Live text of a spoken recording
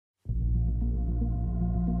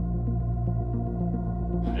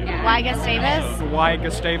why Gustavus? Why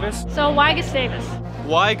Gustavus? So why Gustavus?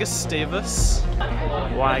 Why Gustavus?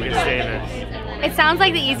 Why Gustavus? It sounds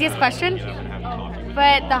like the easiest question,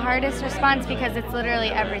 but the hardest response because it's literally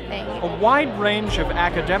everything. A wide range of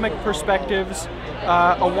academic perspectives,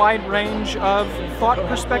 a wide range of thought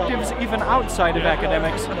perspectives even outside of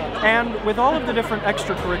academics, and with all of the different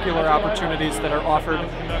extracurricular opportunities that are offered,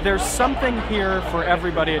 there's something here for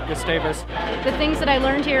everybody at Gustavus. The things that I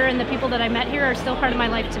learned here and the people that I met here are still part of my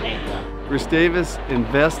life today. Gustavus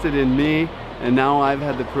invested in me, and now I've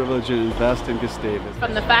had the privilege to invest in Gustavus.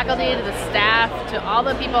 From the faculty to the staff to all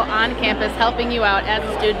the people on campus helping you out as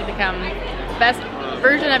a student to become the best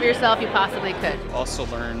version of yourself you possibly could. Also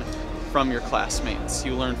learn from your classmates,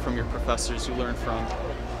 you learn from your professors, you learn from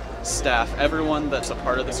staff. Everyone that's a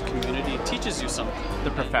part of this community teaches you something.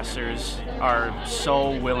 The professors are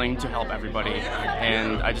so willing to help everybody,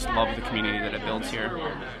 and I just love the community that it builds here.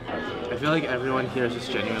 I feel like everyone here is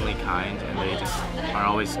just genuinely kind, and they just are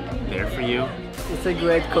always there for you. It's a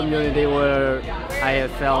great community where I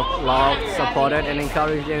have felt loved, supported, and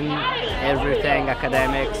encouraged in everything,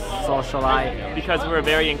 academics, social life. Because we're a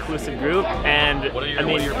very inclusive group, and I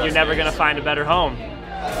mean, you're never going to find a better home.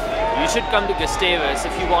 You should come to Gustavus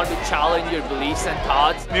if you want to challenge your beliefs and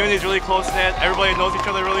thoughts. The community is really close-knit. Everybody knows each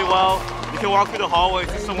other really well. You can walk through the hallways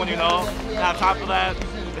to someone you know. And on top of that,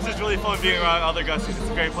 it's just really fun being around other Gusties. It's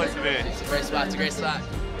a great place to be. It's a great spot. It's a great spot.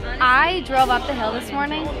 I drove up the hill this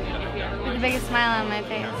morning with the biggest smile on my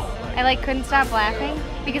face. I couldn't stop laughing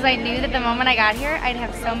because I knew that the moment I got here, I'd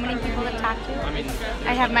have so many people to talk to.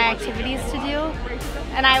 I'd have my activities to do,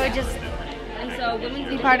 and I would just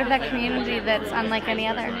be part of that community that's unlike any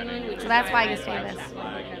other. So that's why Gustavus.